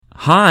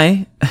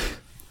Hi.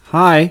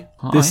 Hi,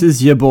 this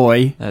is your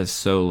boy. That is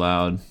so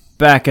loud.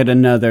 Back at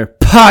another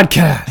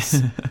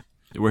podcast.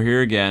 We're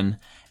here again,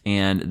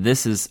 and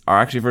this is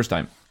our actually first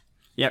time.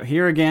 Yep,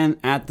 here again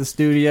at the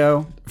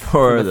studio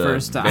For the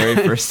first time. Very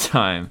first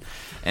time.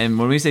 And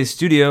when we say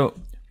studio,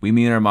 we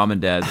mean our mom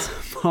and dad's.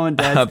 Mom and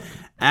dad's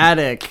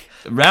attic.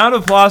 Round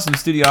of applause from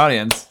studio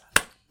audience.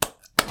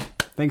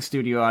 Thanks,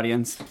 studio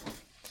audience.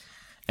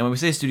 And when we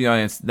say studio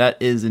audience,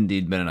 that is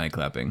indeed Ben and I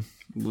clapping.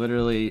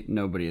 Literally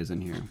nobody is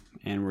in here.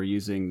 And we're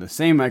using the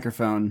same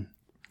microphone.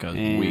 Because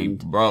we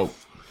broke.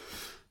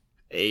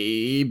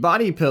 A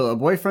body pillow,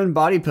 boyfriend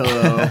body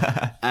pillow,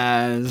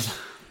 as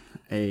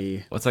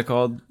a... What's that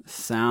called?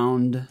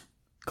 Sound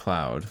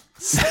cloud.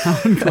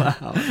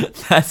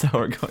 That's how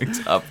we're going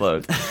to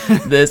upload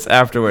this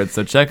afterwards.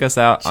 So check us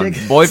out on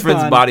Check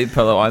Boyfriend's on Body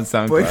Pillow on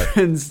SoundCloud.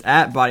 Boyfriends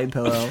at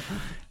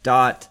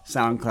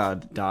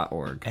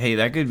bodypillow.soundcloud.org. Hey,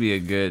 that could be a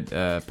good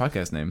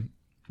podcast name.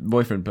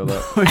 Boyfriend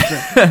Pillow.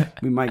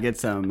 We might get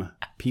some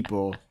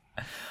people.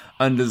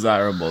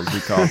 Undesirables,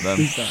 we call them.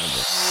 Maybe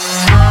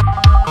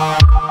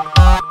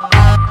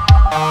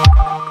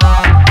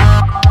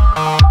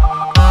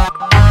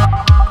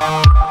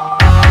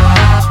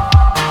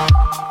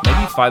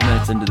 5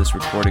 minutes into this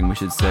recording, we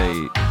should say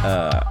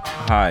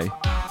hi.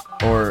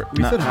 Or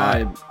we said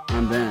hi.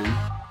 I'm Ben.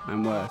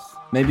 I'm Wes.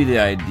 Maybe the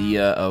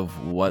idea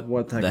of what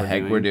the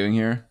heck we're doing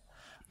here.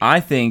 I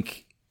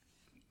think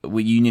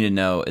what you need to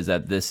know is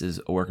that this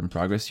is a work in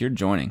progress. You're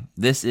joining.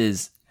 This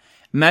is,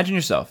 imagine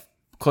yourself.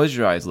 Close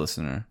your eyes,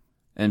 listener.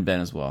 And Ben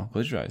as well.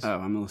 Close your eyes. Oh,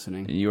 I'm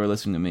listening. You are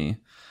listening to me.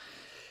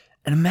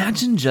 And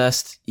imagine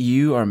just,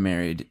 you are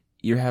married.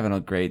 You're having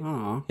a great,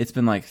 it's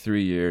been like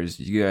 3 years.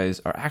 You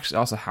guys are actually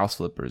also house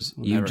flippers.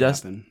 You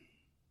just,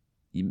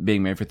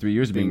 being married for 3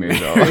 years or being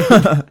married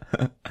at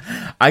all?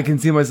 I can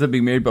see myself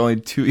being married for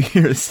only 2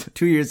 years.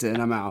 2 years in,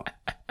 I'm out.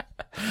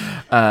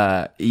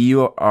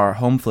 You are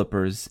home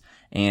flippers.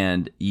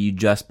 And you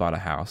just bought a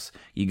house.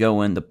 You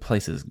go in, the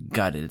place is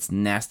gutted. It's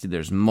nasty.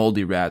 There's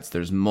moldy rats.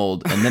 There's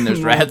mold. And then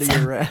there's rats.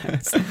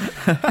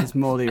 There's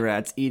moldy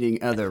rats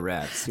eating other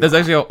rats. There's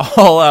actually an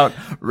all-out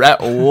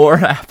rat war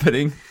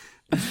happening.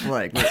 It's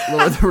like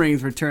Lord of the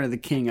Rings, Return of the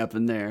King up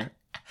in there.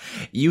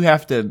 You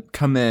have to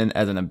come in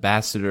as an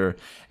ambassador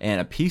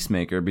and a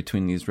peacemaker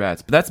between these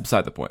rats. But that's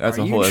beside the point. That's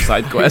a whole other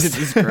side quest. To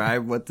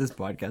describe what this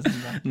podcast is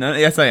about? No,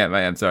 yes, I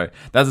am. Sorry.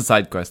 That's a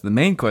side quest. The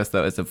main quest,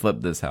 though, is to flip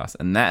this house.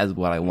 And that is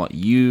what I want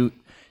you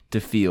to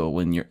feel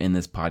when you're in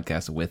this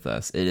podcast with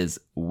us. It is,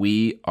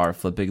 we are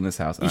flipping this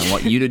house. And I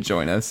want you to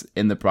join us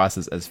in the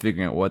process as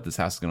figuring out what this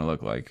house is going to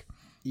look like.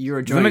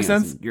 Does that make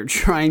sense? You're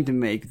trying to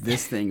make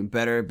this thing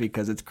better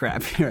because it's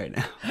crappy right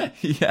now.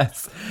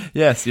 Yes.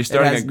 You're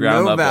starting at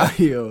ground level.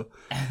 Value.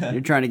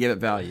 You're trying to give it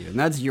value, and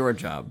that's your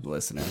job,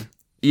 listener.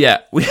 Yeah.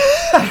 You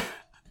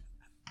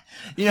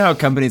know how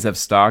companies have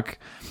stock?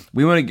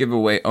 We want to give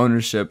away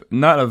ownership,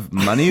 not of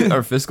money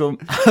or fiscal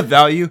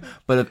value,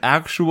 but of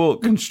actual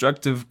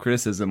constructive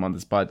criticism on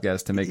this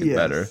podcast to make it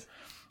better.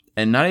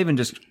 And not even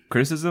just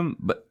criticism,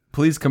 but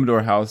please come to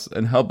our house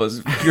and help us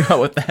figure out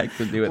what the heck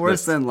to do with this. Or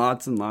send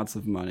lots and lots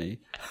of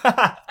money.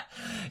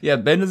 Yeah,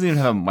 Ben doesn't even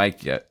have a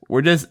mic yet.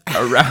 We're just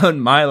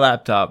around my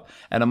laptop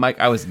and a mic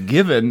I was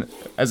given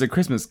as a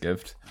Christmas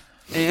gift.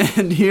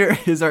 And here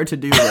is our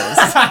to-do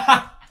list.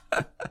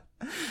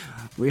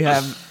 We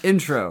have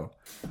intro.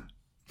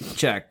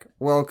 Check.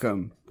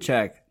 Welcome.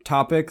 Check.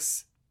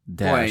 Topics.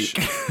 Dash.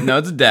 Blank. No,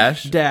 it's a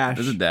dash. Dash.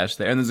 There's a dash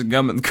there. And there's a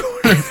gum in the corner.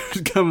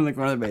 There's gum in the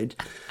corner of the page.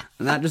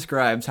 And that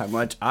describes how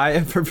much I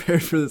have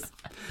prepared for this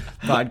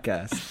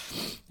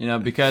podcast. You know,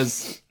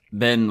 because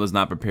Ben was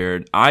not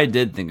prepared, I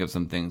did think of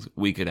some things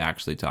we could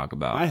actually talk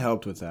about. I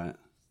helped with that.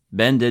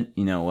 Ben did,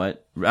 you know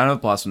what? Round of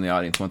applause from the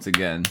audience once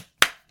again.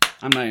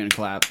 I'm not going to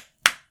clap.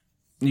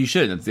 You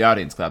should. It's the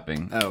audience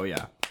clapping. Oh,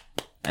 yeah.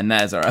 And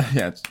that is our...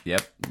 Yeah,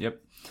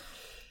 yep.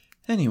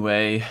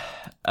 Anyway,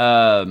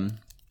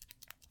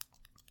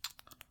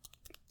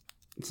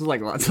 This is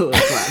like lots of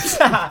little claps.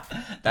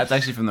 That's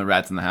actually from the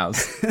rats in the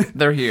house.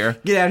 They're here.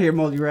 Get out of here,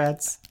 moldy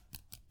rats.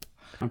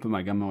 I'll put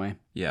my gum away.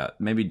 Yeah,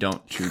 maybe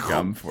don't chew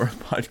gum for a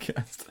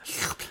podcast.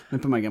 I'll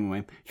put my gum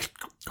away.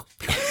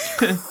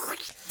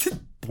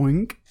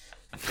 Boink.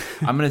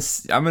 I'm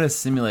gonna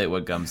simulate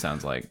what gum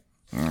sounds like.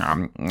 And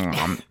I'm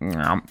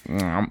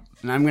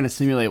going to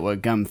simulate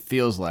what gum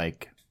feels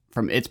like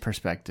from its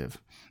perspective.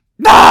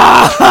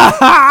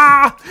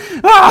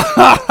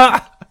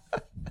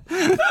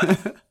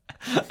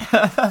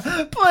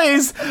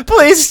 Please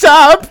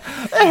stop!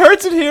 It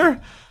hurts in here.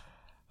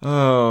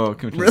 Oh,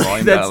 can we turn the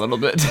volume down a little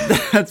bit?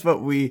 That's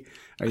what we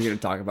are here to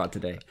talk about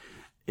today.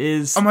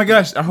 Is oh my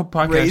gosh, our whole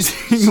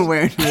podcast raising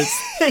awareness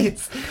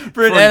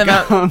for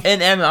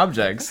inanimate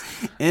objects.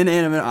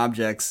 Inanimate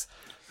objects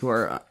who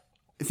are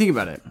think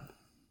about it.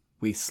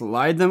 We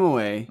slide them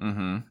away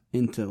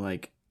into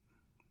like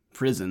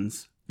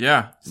prisons.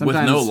 Yeah,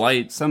 sometimes, with no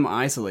light. Some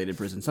isolated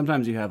prison.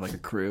 Sometimes you have like a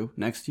crew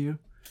next to you.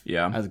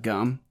 Yeah. As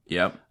gum.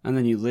 Yep. And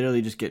then you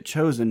literally just get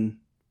chosen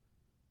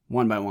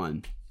one by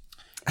one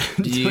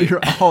until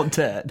you're all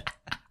dead.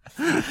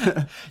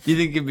 Do you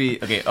think it'd be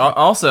okay?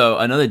 Also,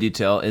 another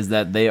detail is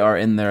that they are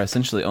in their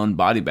essentially own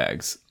body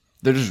bags.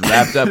 They're just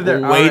wrapped up,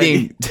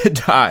 waiting to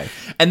die,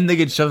 and they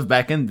get shoved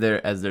back in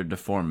there as their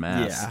deformed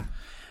mass. Yeah.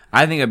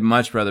 I think I'd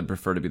much rather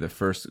prefer to be the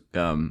first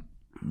gum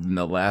than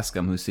the last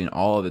gum who's seen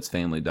all of its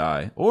family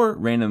die, or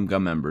random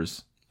gum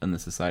members in the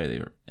society they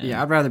were in.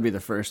 Yeah, I'd rather be the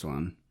first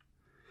one.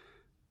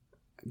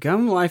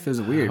 Gum life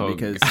is weird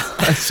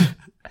because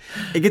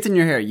it gets in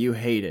your hair. You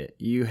hate it.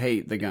 You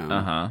hate the gum.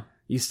 Uh-huh.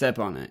 You step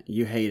on it.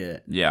 You hate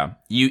it. Yeah.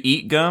 You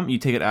eat gum, you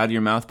take it out of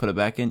your mouth, put it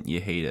back in,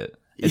 you hate it.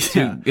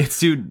 It's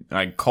too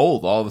like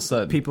cold all of a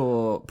sudden.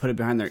 People put it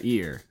behind their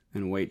ear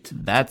and wait to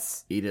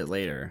That's eat it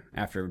later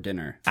after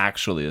dinner.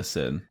 actually a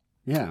sin.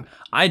 Yeah.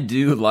 I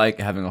do like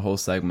having a whole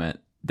segment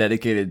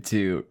dedicated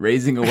to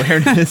raising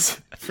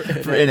awareness for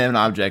inanimate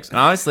objects. And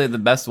honestly, the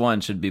best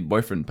one should be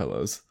boyfriend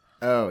pillows.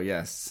 Oh,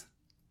 yes.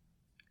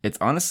 It's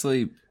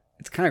honestly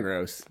It's kind of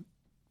gross.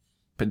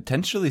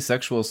 potentially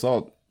sexual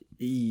assault.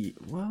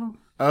 Well,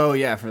 oh,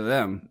 yeah, for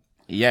them.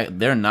 Yeah,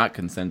 they're not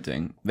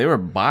consenting. They were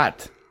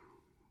bought.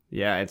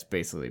 Yeah, it's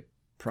basically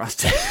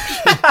prostitution.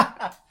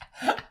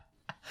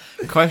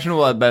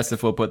 Questionable at best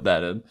if we'll put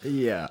that in.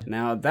 Yeah.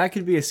 Now, that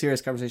could be a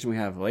serious conversation we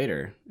have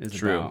later. Is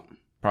True. about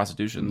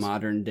Prostitutions.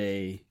 modern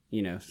day,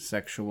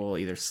 sexual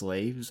either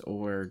slaves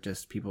or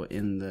just people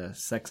in the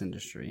sex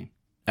industry.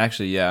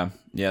 Actually, yeah.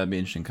 Yeah, that'd be an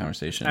interesting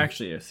conversation.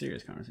 Actually, a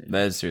serious conversation.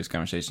 That is a serious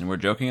conversation. We're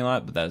joking a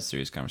lot, but that is a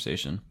serious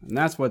conversation. And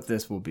that's what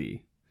this will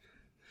be.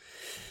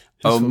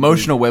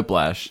 Emotional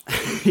whiplash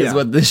is Yeah.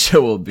 what this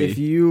show will be. If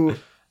you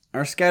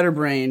are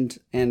scatterbrained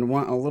and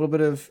want a little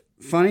bit of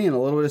funny and a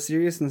little bit of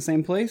serious in the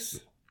same place,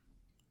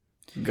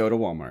 go to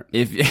Walmart.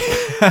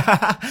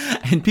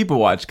 And people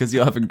watch because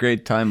you'll have a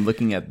great time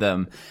looking at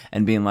them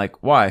and being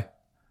like, why?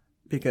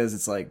 Because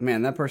it's like,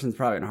 man, that person's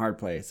probably in a hard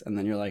place. And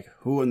then you're like,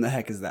 who in the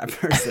heck is that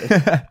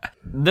person?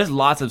 There's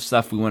lots of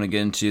stuff we want to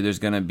get into. There's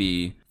going to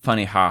be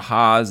funny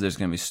ha-has. There's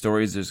going to be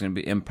stories. There's going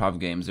to be improv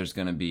games. There's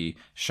going to be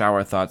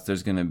shower thoughts.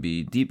 There's going to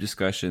be deep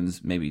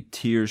discussions, maybe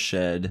tears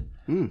shed.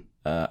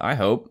 I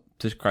hope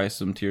to cry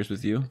some tears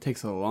with you. It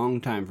takes a long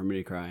time for me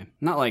to cry.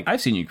 Not like,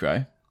 I've seen you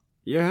cry.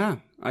 yeah,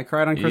 I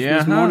cried on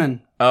Christmas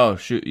morning. Oh,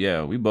 shoot.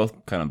 Yeah, we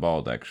both kind of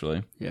bawled,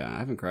 actually. Yeah, I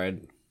haven't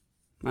cried.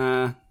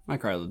 I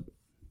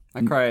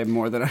cry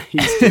more than I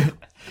used to.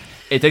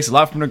 It takes a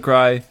lot for him to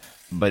cry,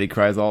 but he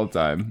cries all the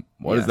time.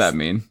 What does Yes. that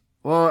mean?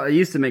 Well, it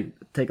used to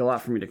take a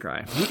lot for me to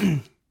cry.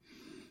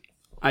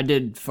 I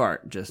did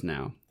fart just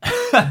now.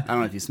 I don't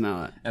know if you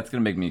smell it. That's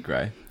going to make me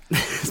cry.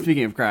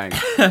 Speaking of crying.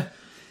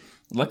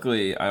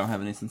 Luckily, I don't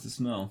have any sense of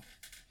smell.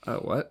 Oh,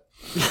 what?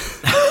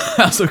 I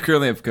also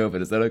currently have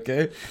COVID. Is that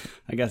okay?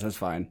 I guess that's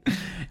fine.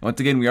 Once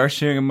again, we are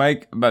sharing a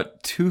mic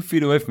about 2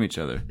 feet away from each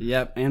other.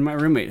 Yep, and my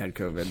roommate had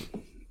COVID.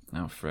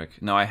 Oh,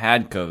 frick. No, I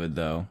had COVID,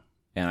 though,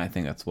 and I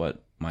think that's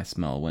what my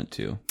smell went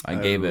to. I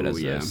gave it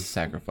as a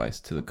sacrifice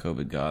to the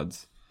COVID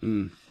gods.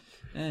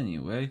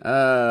 Anyway.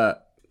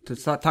 To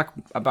talk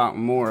about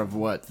more of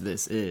what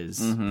this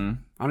is, I don't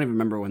even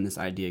remember when this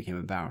idea came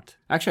about.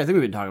 Actually, I think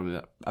we've been talking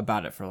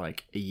about it for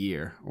like a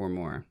year or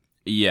more.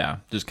 Yeah,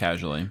 just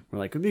casually. We're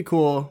like, it'd be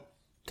cool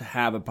to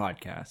have a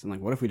podcast. And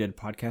like, what if we did a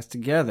podcast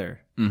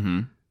together?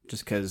 Mm-hmm.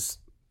 Just because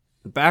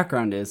the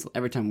background is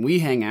every time we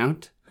hang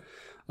out,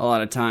 a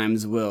lot of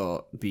times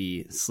we'll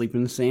be sleeping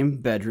in the same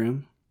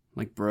bedroom,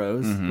 like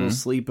bros. We'll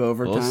sleep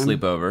over time. We'll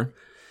sleep over.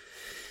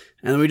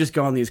 And then we just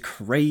go on these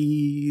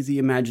crazy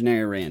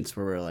imaginary rants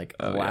where we're like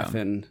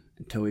laughing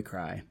until we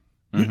cry.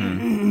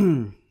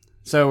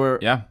 So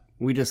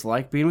we just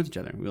like being with each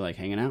other. We like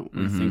hanging out.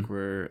 We think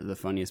we're the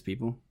funniest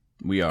people.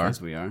 We are. Yes,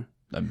 we are.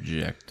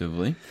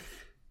 Objectively.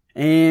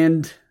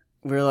 And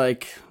we're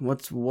like,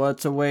 what's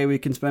a way we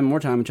can spend more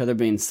time with each other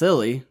being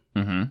silly?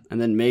 And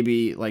then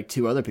maybe like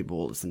 2 other people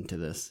will listen to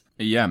this.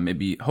 Yeah,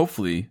 maybe,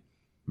 hopefully,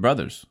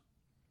 brothers.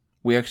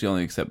 We actually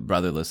only accept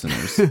brother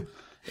listeners.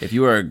 If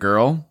you are a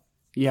girl,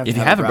 if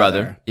you have a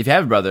brother,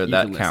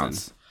 that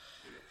counts.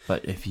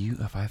 But if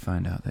I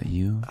find out that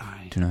you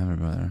do not have a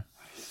brother,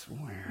 I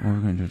swear, what are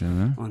we going to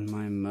do? on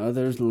my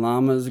mother's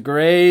llama's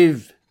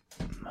grave.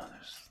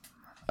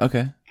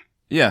 Okay.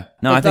 Yeah.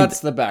 No, But I think that's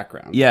the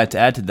background. Yeah, to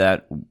add to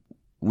that,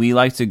 we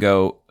like to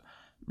go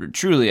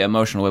truly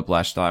emotional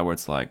whiplash style where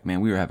it's like, man,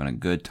 we were having a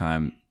good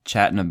time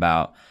chatting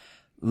about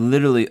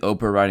literally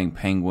Oprah riding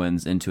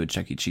penguins into a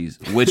Chuck E. Cheese,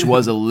 which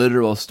was a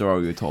literal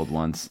story we were told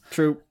once.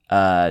 True.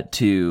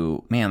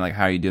 To, man, like,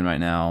 how are you doing right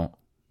now?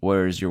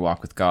 Where's your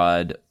walk with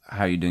God?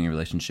 How are you doing your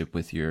relationship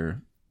with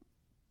your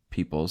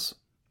peoples?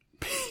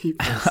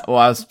 Well,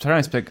 I was trying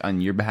to speak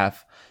on your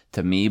behalf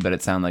to me, but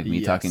it sounded like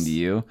me talking to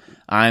you.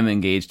 I'm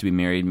engaged to be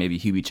married. Maybe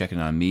he'd be checking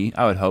on me.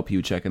 I would hope he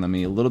would check in on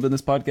me a little bit in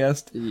this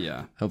podcast.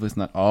 Yeah. Hopefully it's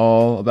not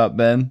all about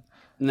Ben.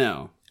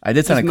 No. I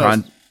did sign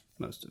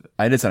most of it.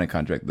 I did sign a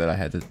contract that I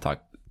had to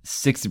talk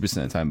 60% of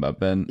the time about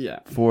Ben. Yeah.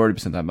 40% of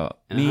the time about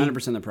And me.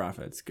 100% of the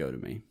profits go to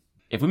me.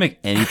 If we make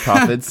any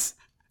profits,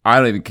 I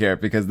don't even care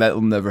because that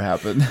will never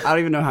happen. I don't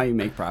even know how you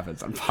make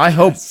profits on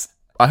podcasts.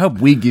 I hope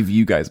we give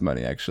you guys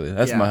money, actually.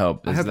 That's my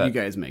hope. I hope you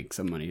guys make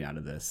some money out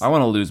of this. I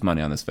want to lose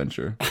money on this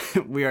venture.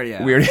 We already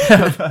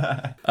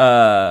have.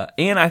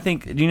 And I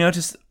think, do you know,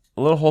 just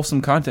a little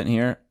wholesome content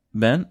here.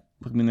 Ben,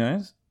 look me in the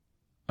eyes.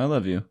 I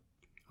love you.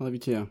 I love you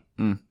too.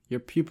 Your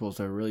pupils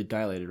are really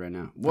dilated right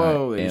now.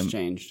 Whoa, it's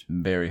changed.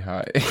 Very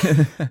high.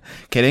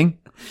 Kidding?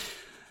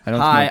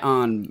 High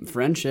on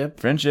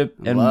friendship.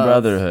 And love.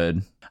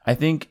 Brotherhood. I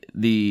think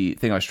the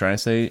thing I was trying to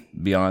say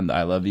beyond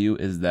I love you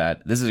is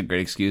that this is a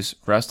great excuse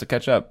for us to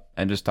catch up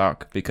and just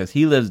talk, because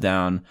he lives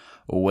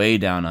way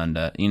down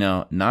under,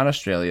 not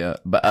Australia,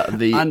 but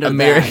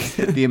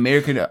the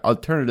American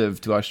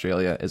alternative to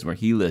Australia is where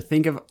he lives.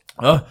 Think of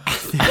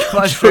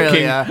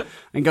Australia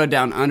and go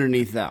down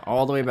underneath that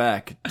all the way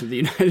back to the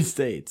United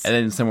States. And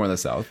then somewhere in the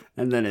South.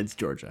 And then it's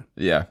Georgia.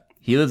 Yeah.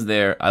 He lives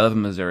there. I live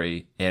in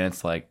Missouri, and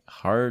it's like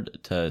hard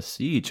to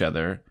see each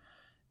other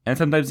and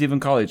sometimes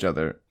even call each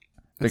other.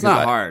 It's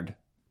not hard.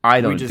 I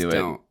don't do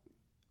it.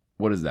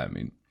 What does that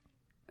mean?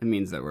 It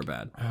means that we're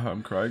bad.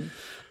 I'm crying.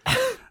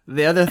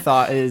 The other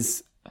thought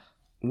is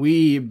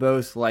we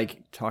both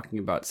like talking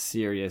about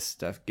serious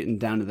stuff, getting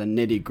down to the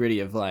nitty gritty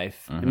of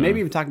life, and maybe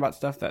even talk about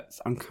stuff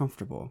that's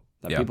uncomfortable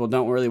that people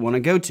don't really want to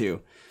go to.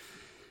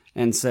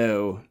 And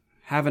so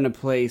having a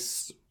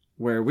place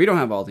where we don't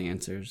have all the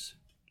answers,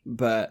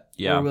 but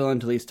we're willing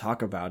to at least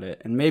talk about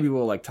it, and maybe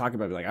we'll talk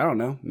about it, I don't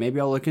know,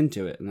 maybe I'll look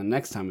into it, and the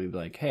next time we'll be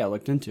like, hey, I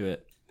looked into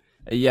it.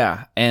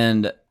 Yeah,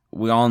 and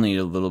we all need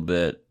a little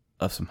bit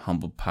of some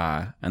humble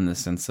pie in the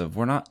sense of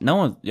like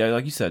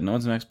you said, no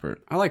one's an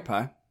expert. I like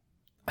pie.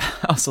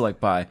 I also like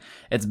pie.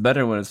 It's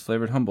better when it's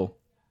flavored humble.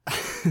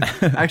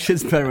 Actually,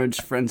 it's better when it's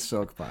French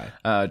silk pie.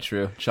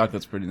 True.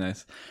 Chocolate's pretty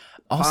nice.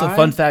 Also,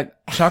 fun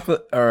fact,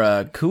 chocolate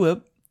or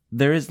Coop,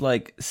 there is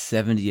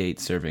 78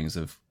 servings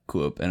of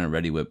Coop in a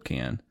Ready Whip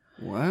can.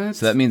 What?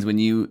 So that means when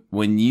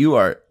you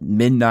are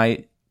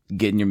midnight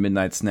getting your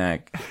midnight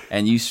snack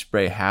and you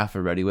spray half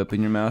a Ready Whip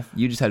in your mouth,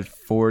 you just had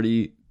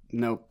 40.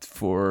 Nope.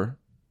 37.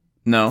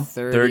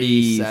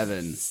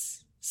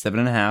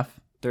 7.5.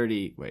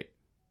 30. Wait.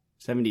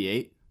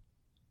 78.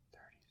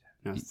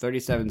 No,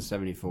 37,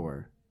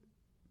 74.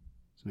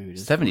 So maybe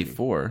just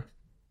 74.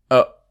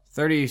 Oh,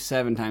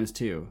 37 times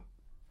 2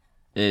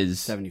 is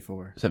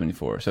 74.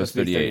 74. So it's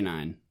 38.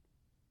 39.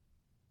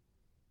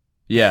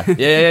 Yeah.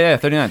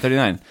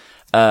 39.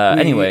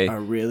 Anyway, are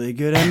really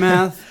good at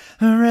math.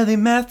 A really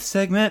math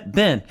segment.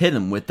 Ben, hit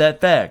him with that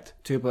fact.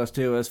 2 +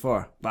 2 is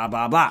 4. Blah,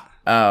 blah, blah.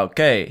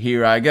 Okay,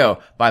 here I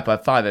go.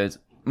 5 + 5 is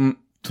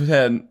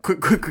 10.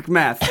 Quick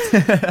math.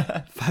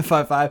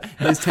 5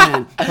 is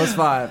 10 plus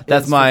 5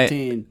 That's is my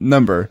 15.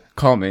 number.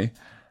 Call me.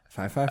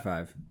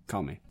 555.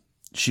 Call me.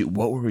 Shoot,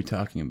 what were we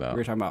talking about? We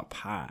were talking about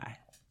pie.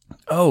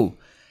 Oh,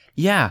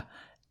 yeah.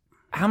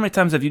 How many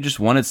times have you just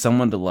wanted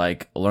someone to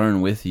learn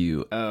with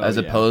you as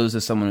opposed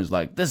to someone who's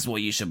like, this is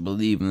what you should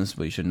believe and this is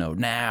what you should know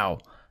now?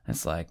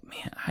 It's like,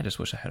 man, I just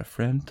wish I had a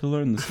friend to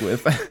learn this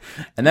with.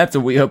 And that's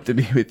what we hope to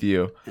be with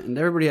you. And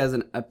everybody has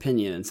an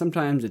opinion, and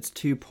sometimes it's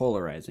too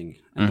polarizing,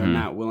 and they're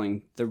not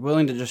willing. They're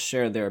willing to just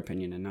share their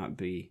opinion and not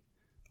be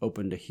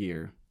open to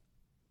hear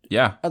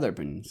other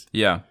opinions.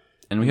 Yeah.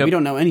 And we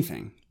don't know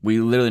anything.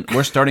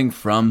 We're starting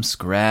from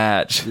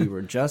scratch. We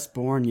were just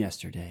born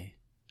yesterday.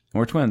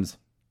 We're twins.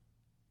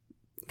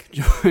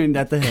 Conjoined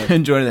at the hip.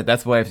 Conjoined at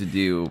that's why I have to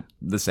do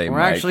the same. We're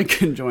actually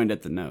conjoined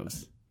at the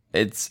nose.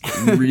 It's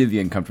really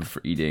uncomfortable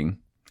for eating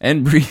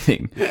and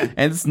breathing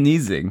and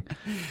sneezing.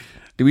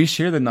 Do we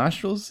share the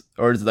nostrils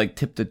or is it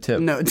tip to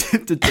tip? No,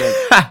 tip to tip.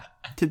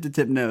 Tip to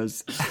tip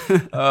nose.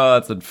 Oh,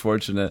 that's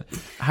unfortunate.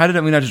 How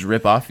did we not just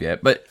rip off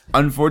yet? But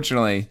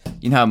unfortunately,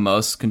 you know how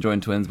most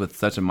conjoined twins with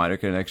such a minor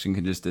connection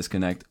can just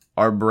disconnect?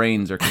 Our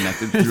brains are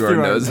connected through our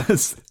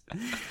noses.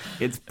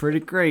 It's pretty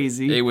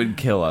crazy. It would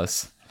kill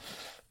us.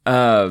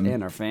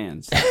 And our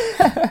fans.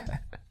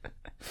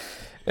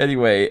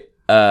 Anyway,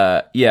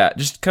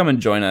 just come and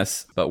join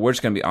us. But we're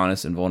just going to be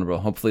honest and vulnerable.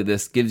 Hopefully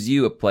this gives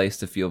you a place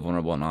to feel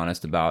vulnerable and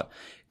honest about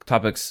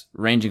topics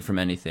ranging from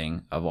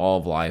anything of all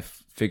of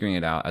life, figuring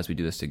it out as we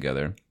do this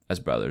together as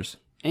brothers.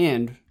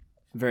 And,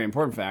 very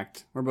important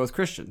fact, we're both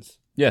Christians.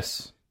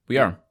 Yes, we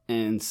are.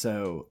 And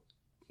so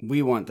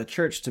we want the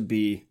church to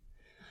be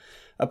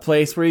a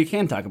place where you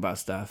can talk about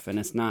stuff, and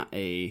it's not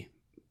a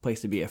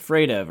place to be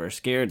afraid of or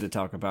scared to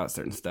talk about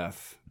certain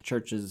stuff.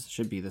 Churches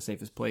should be the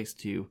safest place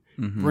to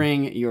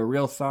bring your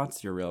real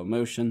thoughts, your real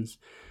emotions,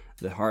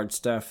 the hard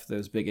stuff,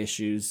 those big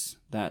issues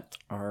that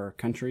our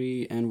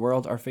country and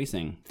world are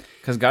facing.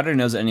 Because God already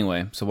knows it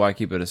anyway, so why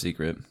keep it a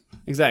secret?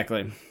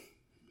 Exactly.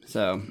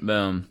 So,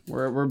 boom.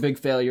 We're big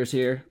failures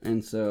here,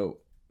 and so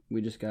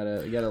we just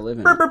gotta live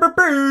in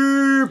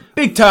it.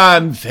 Big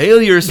time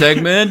failure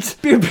segment.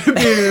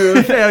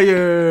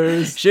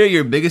 Failures. Share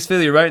your biggest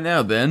failure right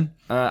now, Ben.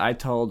 I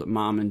told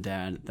Mom and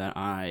Dad that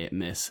I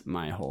miss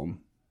my home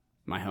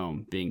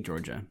being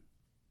Georgia.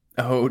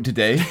 Oh,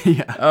 today?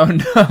 Yeah. Oh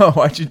no,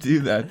 why'd you do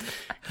that?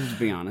 Just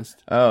being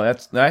honest. Oh,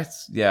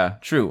 that's yeah,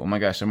 true. Oh my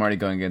gosh, I'm already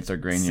going against our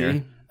grain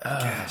here.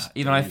 Gosh,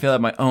 even I fail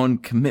at my own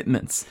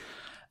commitments.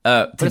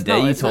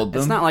 Today you told them.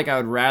 It's not like I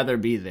would rather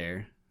be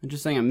there. I'm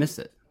just saying I miss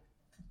it.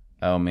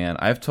 Oh man,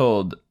 I've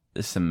told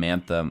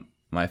Samantha,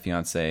 my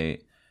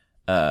fiance,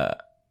 a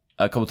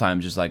couple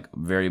times, just like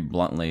very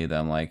bluntly, that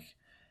I'm like,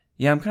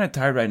 yeah, I'm kind of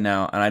tired right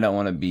now, and I don't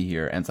want to be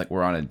here. And it's like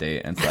we're on a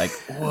date, and it's like,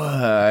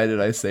 why did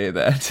I say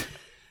that?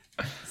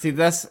 See,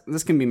 this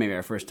can be maybe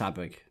our first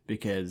topic,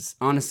 because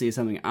honesty is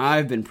something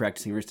I've been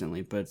practicing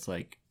recently. But it's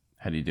like,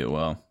 how do you do it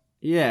well?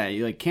 Yeah,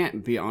 you like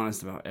can't be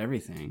honest about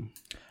everything.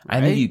 Right?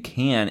 I think you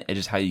can. It's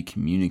just how you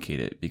communicate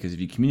it. Because if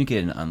you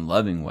communicate in an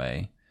unloving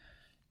way,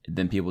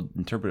 then people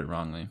interpret it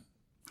wrongly.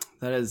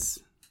 That is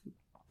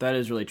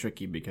really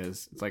tricky,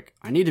 because it's like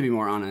I need to be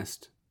more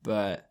honest,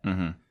 but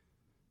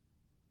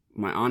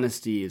my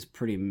honesty is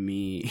pretty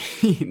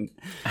mean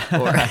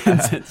or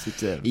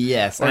insensitive.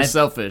 Yes, or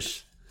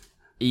selfish.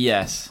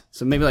 Yes.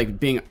 So maybe like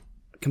being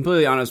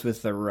completely honest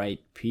with the right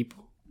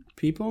people.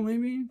 People.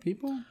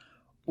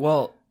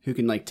 Well, who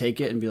can like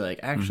take it and be like,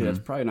 actually, that's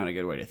probably not a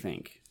good way to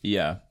think.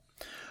 Yeah.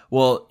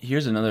 Well,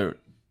 here's another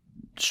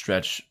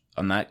stretch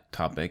on that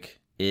topic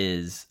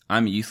is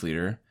I'm a youth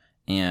leader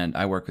and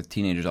I work with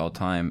teenagers all the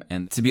time.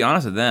 And to be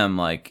honest with them,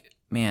 like,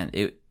 man,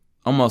 it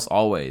almost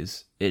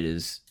always it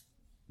is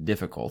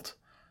difficult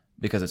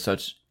because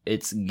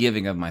it's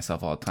giving of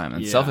myself all the time.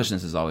 And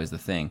selfishness is always the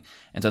thing.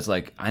 And so it's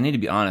like, I need to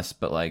be honest,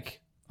 but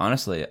like,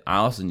 honestly, I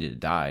also need to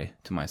die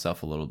to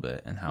myself a little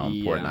bit and how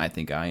important I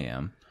think I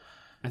am.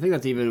 I think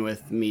that's even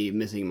with me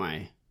missing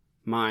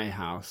my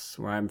house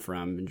where I'm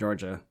from in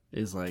Georgia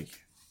is like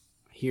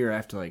here I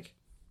have to like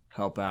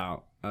help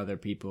out other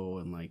people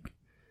and like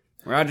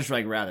where I just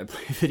like rather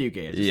play video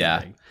games.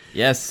 Yeah. Something.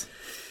 Yes.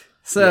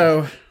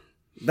 So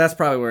that's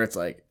probably where it's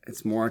like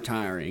it's more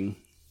tiring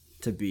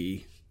to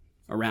be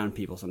around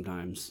people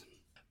sometimes.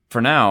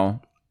 For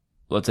now,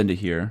 let's end it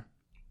here.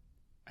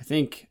 I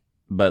think.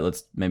 But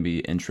let's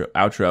maybe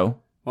outro.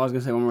 Well, I was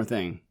gonna say one more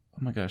thing. Oh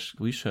my gosh,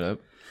 will you shut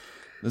up?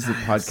 This is a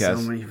podcast.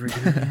 So many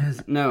freaking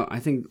ideas. No,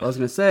 I think what I was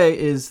going to say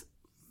is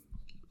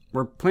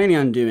we're planning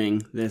on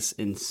doing this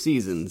in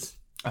seasons.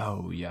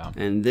 Oh, yeah.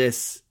 And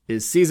this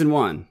is season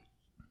 1,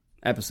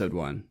 episode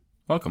 1.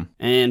 Welcome.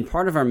 And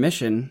part of our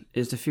mission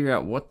is to figure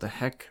out what the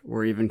heck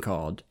we're even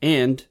called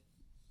and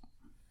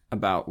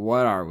about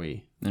what are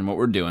we. And what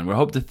we're doing. We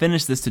hope to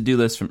finish this to-do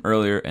list from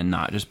earlier and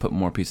not just put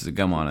more pieces of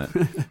gum on it.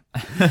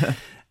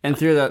 And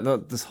through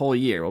this whole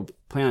year, we'll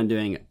plan on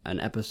doing an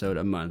episode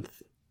a month.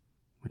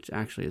 Which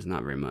actually is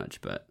not very much,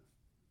 but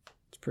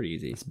it's pretty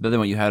easy. It's better than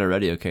what you had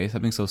already, okay?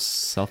 Stop being so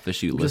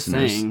selfish, you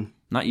listeners. Saying.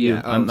 Not you.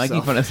 Yeah, I'm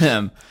making fun of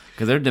them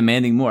because they're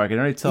demanding more. I can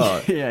already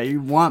tell. Yeah,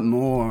 you want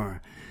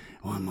more.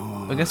 Want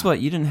more. But guess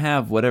what? You didn't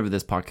have whatever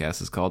this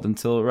podcast is called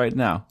until right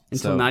now.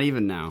 Until not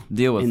even now.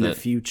 Deal with it. In the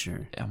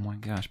future. Oh my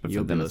gosh, but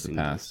for them it's the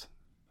past.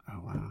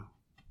 Oh, wow.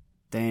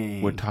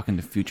 Dang. We're talking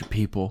to future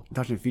people.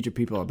 Talking to future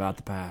people about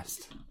the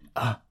past.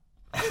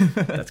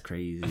 That's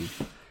crazy.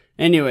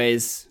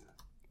 Anyways...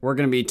 We're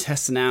going to be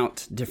testing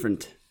out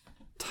different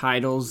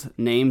titles,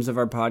 names of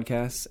our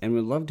podcasts, and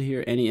we'd love to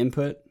hear any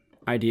input,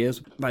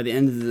 ideas. By the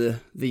end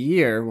of the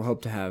year, we'll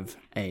hope to have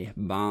a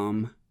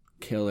bomb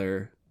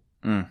killer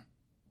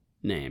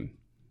name.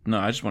 No,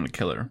 I just want a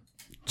killer.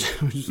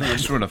 I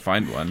just want to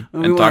find one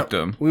and talk to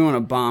him. We want a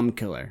bomb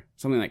killer,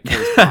 something that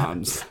kills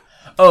bombs.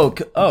 Oh,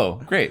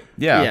 great.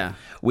 Yeah.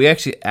 We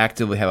actually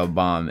actively have a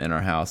bomb in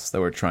our house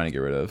that we're trying to get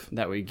rid of.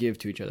 That we give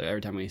to each other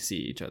every time we see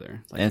each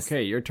other. Like,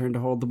 okay, your turn to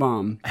hold the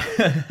bomb.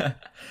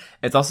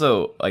 It's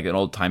also like an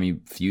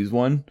old-timey fuse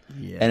one.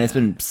 Yeah. And it's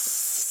been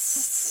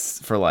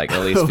for like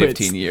at least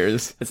 15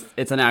 years.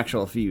 It's an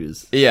actual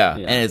fuse. Yeah,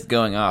 and it's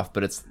going off,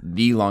 but it's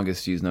the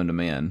longest fuse known to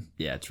man.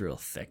 Yeah, it's real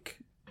thick.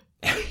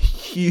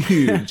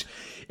 Huge.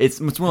 It's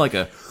more like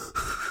a...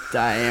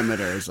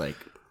 diameter is like...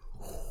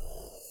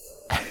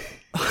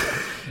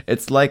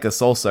 It's like a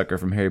soul sucker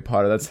from Harry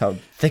Potter. That's how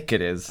thick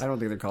it is. I don't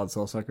think they're called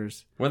soul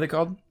suckers. What are they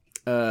called?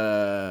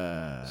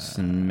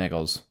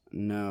 Smeggles.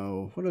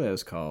 No. What are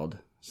those called?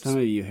 Some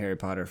of you Harry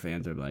Potter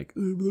fans are like...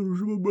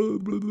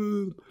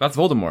 That's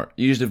Voldemort.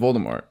 You just did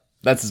Voldemort.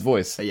 That's his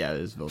voice. Yeah, it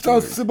is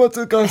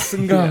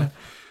Voldemort. Yeah.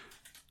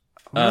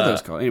 What are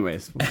those called?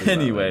 Anyways.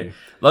 Anyway,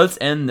 let's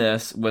end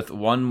this with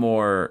one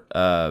more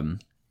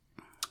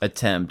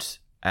attempt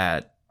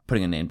at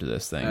putting a name to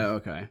this thing.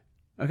 Okay.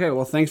 Okay,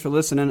 well, thanks for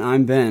listening.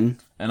 I'm Ben.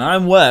 And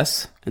I'm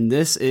Wes. And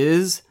this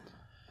is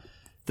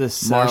the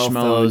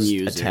Marshmallows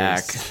users.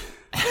 Attack.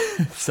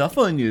 Cell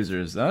phone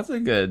users. That's a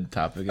good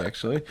topic,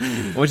 actually. What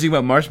do you think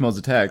about Marshmallows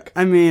Attack?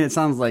 I mean, it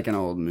sounds like an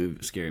old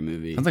scary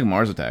movie. Sounds like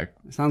Mars Attack.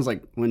 It sounds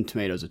like When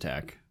Tomatoes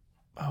Attack.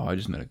 Oh, I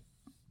just made a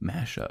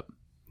mashup.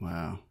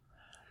 Wow.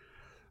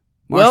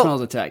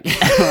 Marshmallows Attack.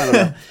 I don't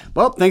know.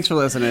 Well, thanks for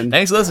listening.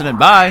 Thanks for listening.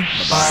 Bye.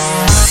 Bye-bye.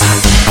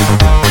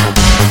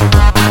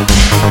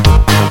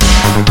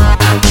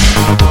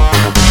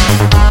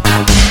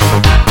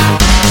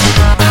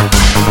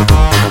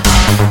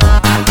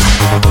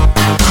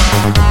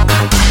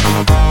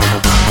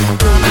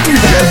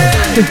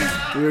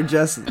 We were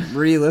just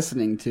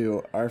re-listening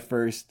to our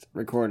first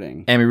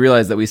recording. And we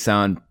realized that we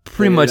sound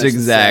pretty much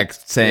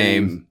exact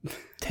same.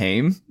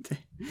 Tame?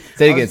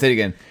 Say it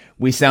again.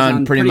 We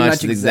sound pretty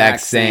much the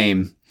exact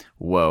same.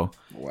 Whoa.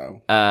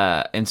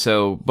 Wow. And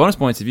so bonus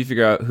points if you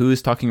figure out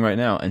who's talking right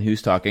now and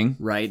who's talking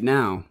Right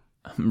now.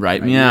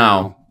 right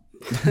meow.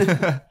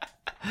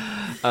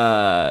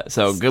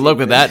 So good luck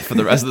with that for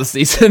the rest of the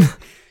season.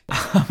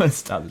 I'm going to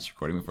stop this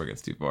recording before it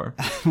gets too far.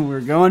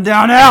 We're going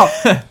down now.